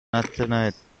Not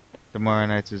tonight. Tomorrow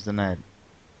night is the night.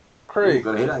 Craig,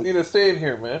 you need to stay in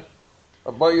here, man.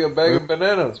 I'll buy you a bag of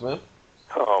bananas, man.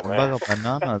 Oh, A man. bag of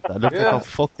bananas. I look like Yeah. a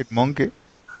fucking monkey.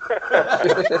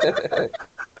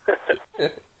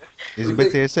 It's You better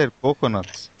think, you said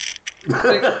coconuts. you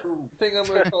think, you think I'm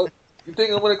gonna call? You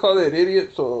think I'm gonna call that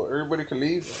idiot so everybody can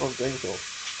leave? I don't think so.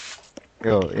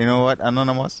 Yo, you know what,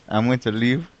 Anonymous? I'm going to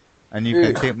leave, and you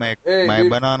Hey, can take my hey, my dude.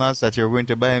 bananas that you're going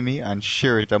to buy me and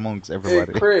share it amongst Hey,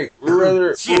 everybody. Craig.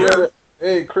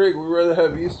 Hey, Craig. We rather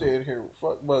have you stay in here.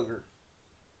 Fuck Bugger.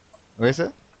 What is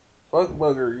it? Fuck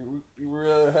Bugger. You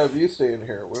rather have you stay in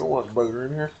here. We don't want Bugger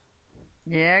in here.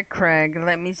 Yeah, Craig,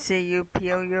 let me see you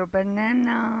peel your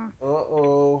banana.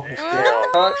 Uh-oh. It's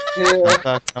getting hot in I'm here.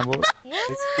 talking about.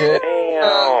 It's getting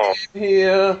hot in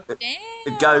here.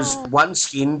 It goes one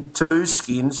skin, two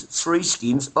skins, three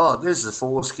skins. Oh, there's the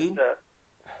four skin.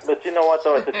 But you know what,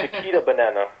 though? It's a Chiquita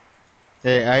banana.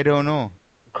 Hey, I don't know.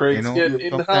 You Craig's know,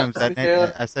 getting hot sometimes in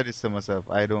here. I said this to myself.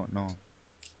 I don't know.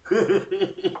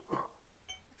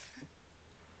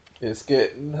 It's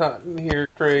getting hot in here,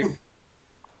 Craig.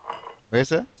 What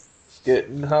is it? It's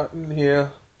getting hot in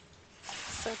here.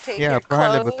 So take Yeah, your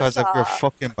apparently clothes because of your off.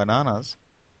 fucking bananas.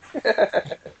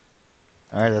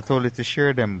 Alright, I told you to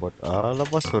share them, but all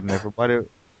of a sudden, everybody,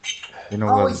 you know,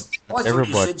 Oh, well, I thought you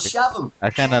everybody. said shove them. I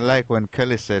kind of like when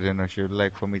Kelly said, you know, she would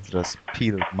like for me to just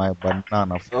peel my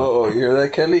banana. Oh, you hear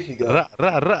that, Kelly? He Ra, got.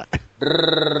 ra, ra.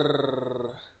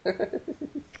 Brrrr.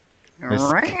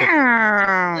 Miss Kelly.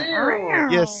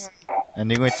 Yes, and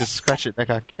you're going to scratch it like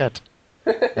a cat.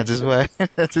 That is why.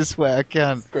 That is why I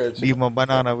can't Scratch leave it. my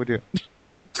banana with you.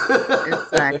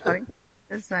 Exactly.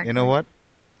 Exactly. You know what?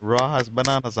 Raw has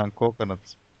bananas and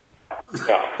coconuts.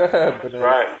 Yeah, that's Banana.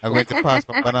 right. I'm going to pass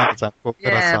my bananas and coconuts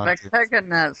Yeah, on but to you.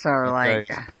 coconuts are like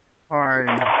Okay. hard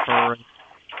and furry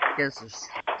kisses.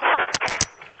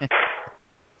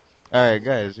 Alright,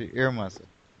 guys, hear myself.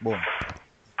 Boom.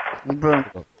 Boom.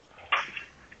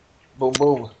 Boom,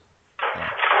 boom. Yeah.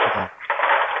 Come on.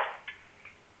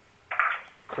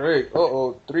 Craig.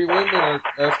 Uh-oh. 3 women are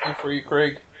asking for you,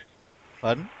 Craig.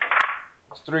 Pardon?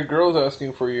 There's 3 girls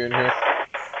asking for you in here.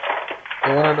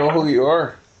 They want to know who you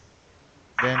are.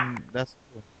 Then that's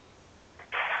cool.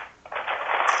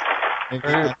 Maybe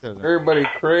you can tell them. Everybody,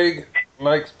 Craig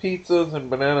likes pizzas and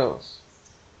bananas.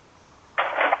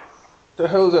 What the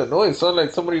hell is that noise? Sounds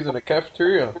like somebody's in a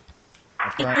cafeteria.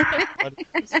 Apparently, What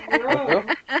the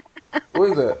hell? Who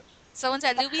is that? Someone's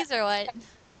at Luby's or what?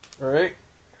 Alright.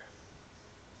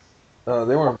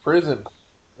 They were in prison.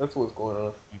 That's what's going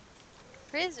on.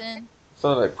 Prison.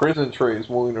 Sound like prison trays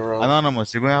moving around.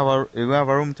 Anonymous, you gonna have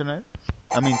a room tonight?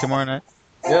 I mean tomorrow night?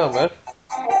 Yeah, man.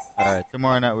 Alright,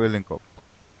 tomorrow night we'll link up.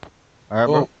 Alright,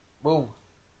 bro? Boom.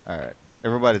 Alright.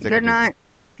 Everybody take Good it easy. night.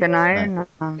 Good night. Night.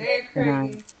 Good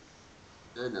night.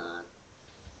 Good night.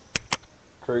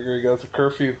 Craig got the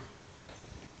curfew.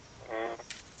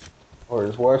 Or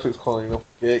his wife is calling him.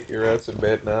 Get your ass in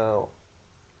bed now.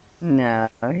 No,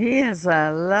 he is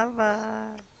a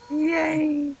lover.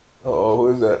 Yay. Uh-oh,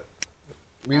 who is that?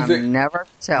 Music? I'll never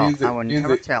tell. Music, I will never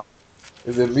music. tell.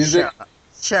 Is it music? Shut up.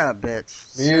 Shut up,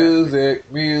 bitch.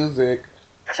 Music.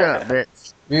 Shut up,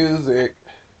 bitch. Music.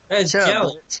 Hey, Shut Joe.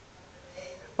 up, bitch.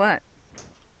 What?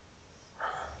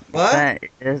 What? That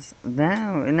is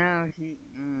no. He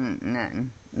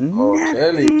nothing. Oh,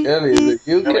 Nothing. Kelly, is it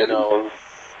you, Nobody Kelly? knows.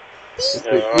 Is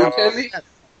it you, Kelly?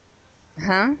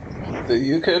 Huh? Is it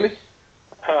you, Kelly?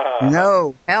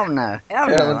 No. Hell no. Hell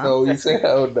no. Hell no, you say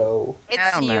hell no. It's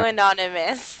Hell you, no.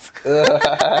 Anonymous.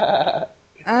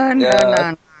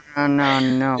 Oh no,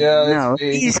 Yeah. no. Yeah, it's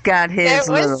me. He's got his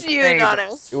It little was you, favorite.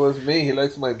 Anonymous. It was me. He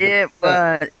likes my. Yeah,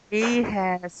 but he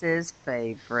has his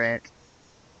favorite.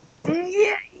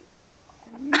 Yay!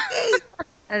 Yay!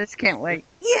 I just can't wait.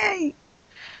 Yay!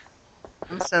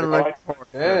 I'm so looking forward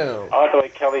to it. Damn. I like the way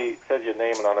Kelly says your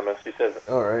name, Anonymous. She says,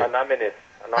 All right. Anonymous.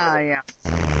 Oh yeah.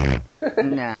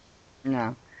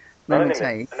 No. Let me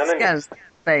tell you, he's got his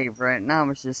favorite, and I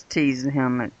was just teasing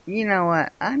him. And you know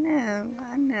what? I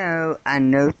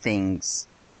know things.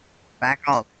 Back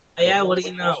off. Yeah, what do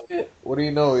you know? What do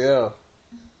you know? Yeah.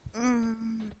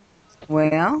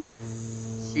 Well,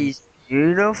 she's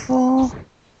beautiful.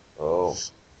 Oh,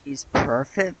 She's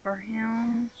perfect for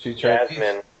him. she Chinese.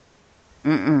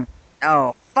 Jasmine.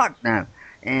 Oh, fuck no.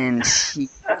 And she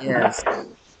is.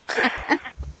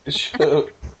 Is she a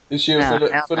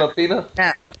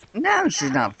Filipina? No,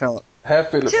 she's not Philip.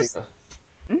 Half Filipina.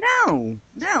 No,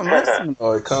 listen.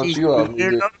 Oh, it counts you out,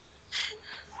 music.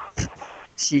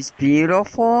 She's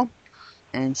beautiful,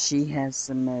 and she has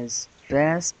the most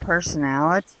best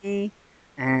personality,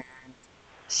 and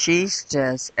she's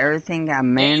just everything a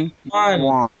man Fun.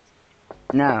 wants.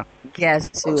 No.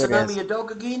 Guess who What's the it name of is? your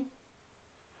dog again?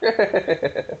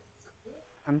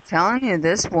 I'm telling you,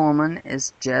 this woman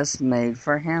is just made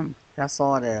for him. That's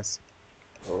all it is.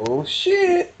 Oh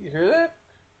shit! You hear that?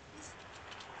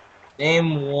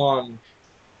 Name one.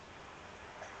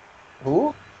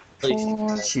 Who?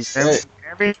 She's Hey,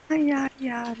 everything. Yada,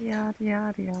 yada, yada,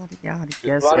 yada, yada, yada.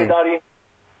 Guess Lottie who? Dottie.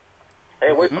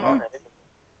 Hey, where's is it? Sean at?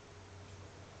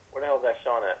 Where the hell is that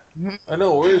Sean at? I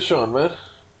know. Where is Sean, man?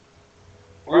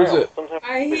 Where is Right, it? sometimes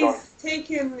he's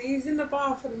on He's in the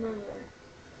bath at the moment.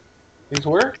 He's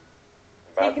where?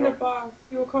 Taking a bathroom. bath.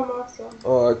 He will come after.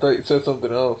 Oh, I thought you said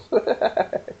something else.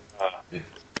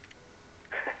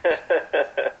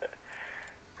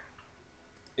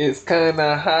 It's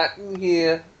kinda hot in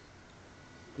here.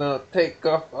 Now take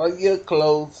off all your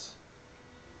clothes.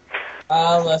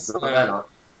 Oh, let's Look at that. not.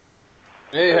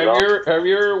 Hey, Hello? have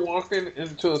you ever walked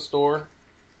into a store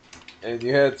and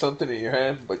you had something in your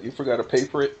hand but you forgot to pay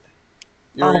for it?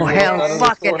 You ever Oh, walked hell out of the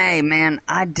fucking store? A, man.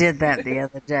 I did that the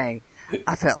other day.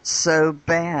 I felt so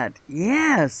bad.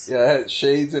 Yes. Yeah, I had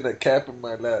shades and a cap in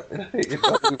my lap, and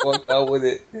we walked out with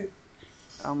it.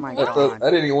 Oh, my I God.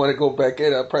 didn't even want to go back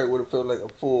in. I probably would have felt like a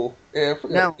fool. Yeah, I forgot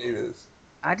to No, pay this.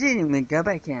 I didn't even go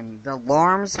back in. The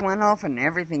alarms went off and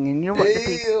everything. And you know what the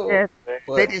people Damn. did?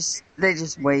 But They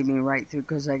just waved me right through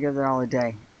because I go there all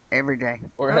day, every day.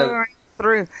 or Go have right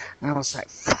through. And I was like,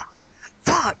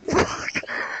 fuck.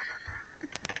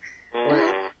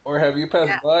 or have you Yeah.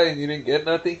 passed by and you didn't get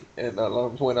nothing, and the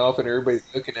alarms went off and everybody's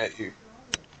looking at you?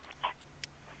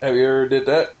 Have you ever did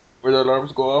that where the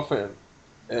alarms go off and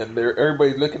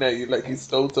everybody's looking at you like you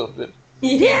stole something?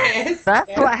 Yes.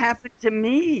 That's what happened to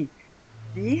me.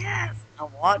 Yes. I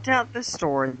walked out the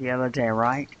store the other day,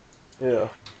 right? Yeah.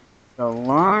 The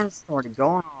alarm started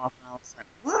going off, and I was like,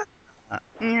 what the?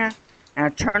 Yeah. And I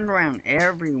turned around.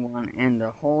 Everyone in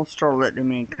the whole store looked at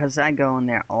me because I go in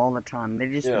there all the time. They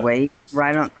just Yeah. wait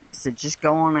right on. Said, just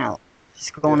go on out.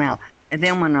 Just go on out. And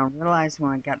then when I realized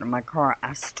when I got to my car,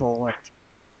 I stole it.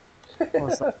 I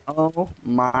was like, oh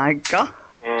my God.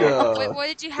 Wait, what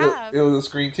did you have? It was a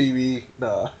screen TV.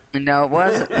 Nah. No, it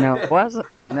wasn't. No, it wasn't.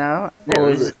 No, What it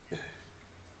was was. it?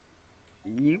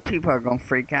 You people are gonna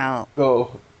freak out.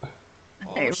 Go.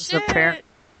 Oh It was a pair. shit!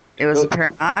 It was a Oh, pair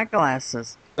of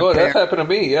eyeglasses. A oh, that's pair of happened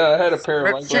to me. Yeah, I had a pair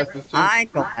of prescription eyeglasses too.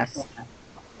 eyeglasses.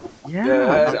 Yeah, I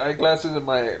Yeah. had eyeglasses in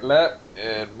my lap,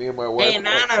 and me and my wife. Hey,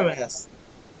 Anonymous.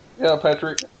 Yeah,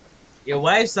 Patrick. Your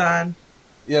wife's on.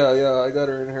 Yeah, I got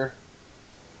her in here.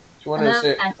 She wanted to Hello,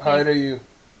 say Patrick. hi to you.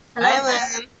 Hello, Hi,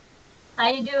 Patrick. Lynn. How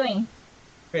you doing?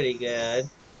 Pretty good.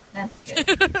 That's good.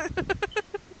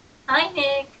 Hi,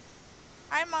 Nick.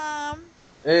 Hi, Mom.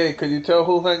 Hey, could you tell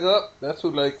who hung up? That's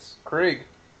who likes Craig.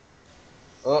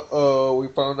 Uh-oh, we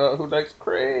found out who likes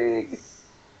Craig.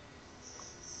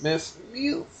 Miss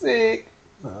Music.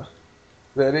 Is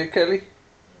that it, Kelly?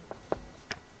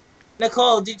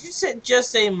 Nicole, did you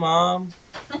just say mom?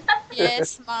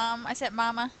 Yes, Mom. I said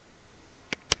Mama.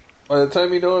 By the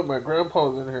time you know it, my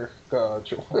grandpa's in here.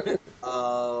 Gotcha.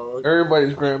 Oh,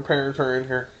 Everybody's grandparents are in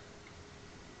here.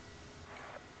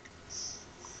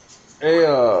 Hey,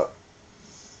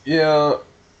 yeah,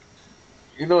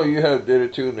 you know you have did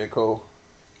it too, Nicole.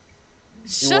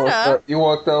 Shut up. You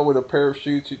walked out with a pair of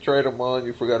shoes. You tried them on.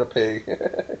 You forgot to pay.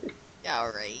 Yeah,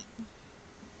 all right.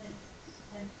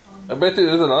 I bet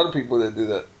there's a lot of people that do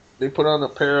that. They put on a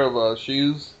pair of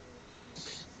shoes.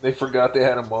 They forgot they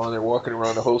had them on. They're walking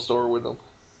around the whole store with them.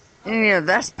 Yeah,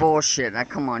 that's bullshit. Now,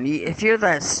 come on. If you're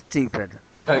that stupid.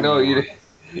 I know you.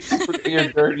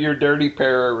 Your dirty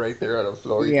pair right there on the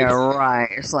floor. You Yeah, can- right.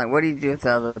 It's like, what do you do with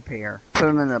the other pair? Put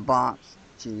them in the box.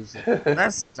 Jesus.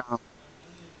 That's dumb.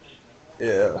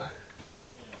 Yeah.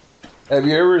 Have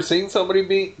you ever seen somebody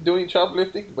be doing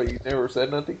shoplifting, but you never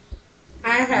said nothing?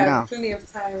 I have No. plenty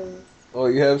of times. Oh,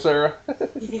 you have, Sarah?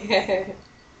 Yeah.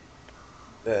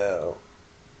 Yeah.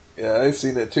 Yeah, I've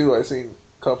seen it too. I've seen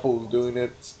couples doing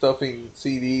it, stuffing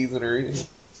CDs and everything.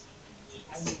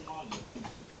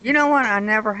 You know what? I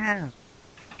never have.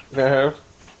 You have?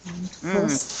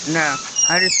 No.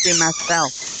 I just do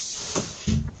myself.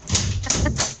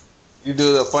 You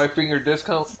do the 5-finger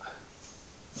discount?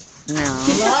 No.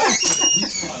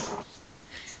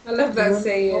 I love that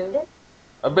saying.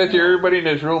 I bet you everybody in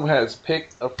this room has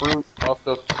picked a fruit off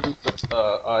the fruit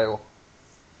aisle.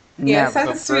 Yes, Never.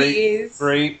 that's sweet is.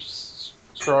 Grapes,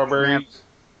 strawberries.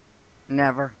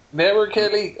 Never. Never,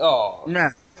 Kelly? Oh. No.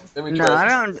 Let me No, try.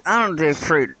 I don't do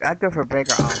fruit. I go for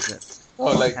bigger objects.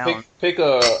 Oh, like Hell. pick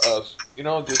a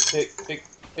just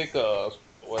pick a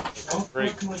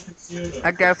grape.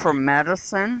 I go for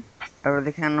medicine, over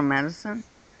the counter medicine.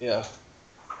 Yeah.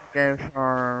 Go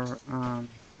for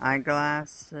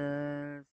Eyeglasses.